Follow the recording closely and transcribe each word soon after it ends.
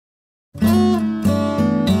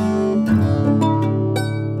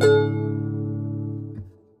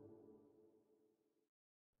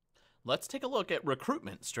Let's take a look at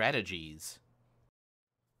recruitment strategies.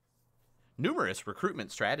 Numerous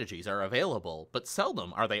recruitment strategies are available, but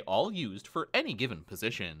seldom are they all used for any given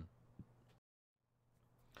position.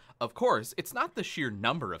 Of course, it's not the sheer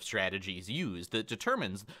number of strategies used that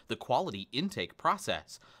determines the quality intake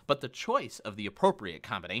process, but the choice of the appropriate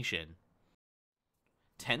combination.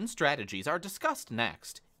 10 strategies are discussed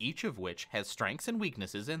next, each of which has strengths and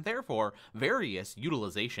weaknesses and therefore various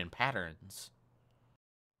utilization patterns.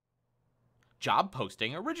 Job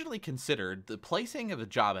posting originally considered the placing of a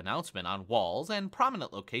job announcement on walls and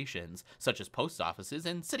prominent locations such as post offices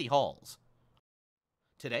and city halls.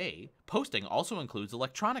 Today, posting also includes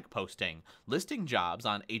electronic posting, listing jobs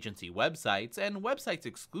on agency websites and websites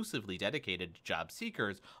exclusively dedicated to job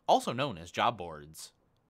seekers, also known as job boards.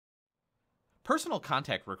 Personal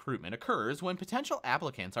contact recruitment occurs when potential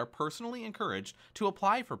applicants are personally encouraged to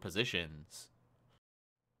apply for positions.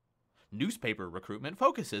 Newspaper recruitment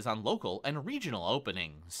focuses on local and regional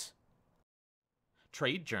openings.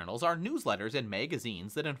 Trade journals are newsletters and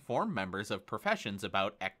magazines that inform members of professions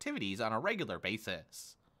about activities on a regular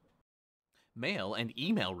basis. Mail and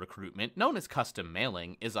email recruitment, known as custom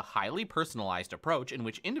mailing, is a highly personalized approach in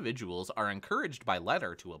which individuals are encouraged by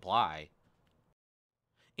letter to apply.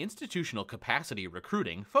 Institutional capacity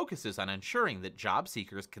recruiting focuses on ensuring that job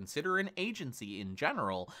seekers consider an agency in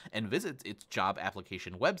general and visit its job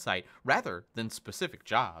application website rather than specific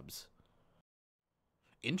jobs.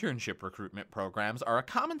 Internship recruitment programs are a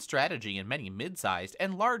common strategy in many mid-sized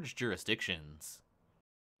and large jurisdictions.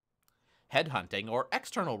 Headhunting or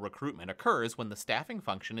external recruitment occurs when the staffing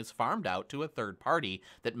function is farmed out to a third party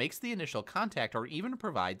that makes the initial contact or even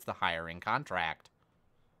provides the hiring contract.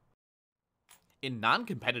 In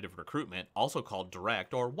non-competitive recruitment, also called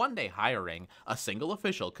direct or one-day hiring, a single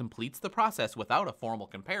official completes the process without a formal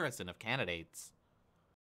comparison of candidates.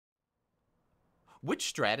 Which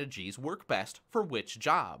strategies work best for which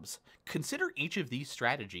jobs? Consider each of these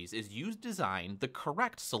strategies as you design the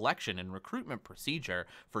correct selection and recruitment procedure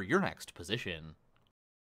for your next position.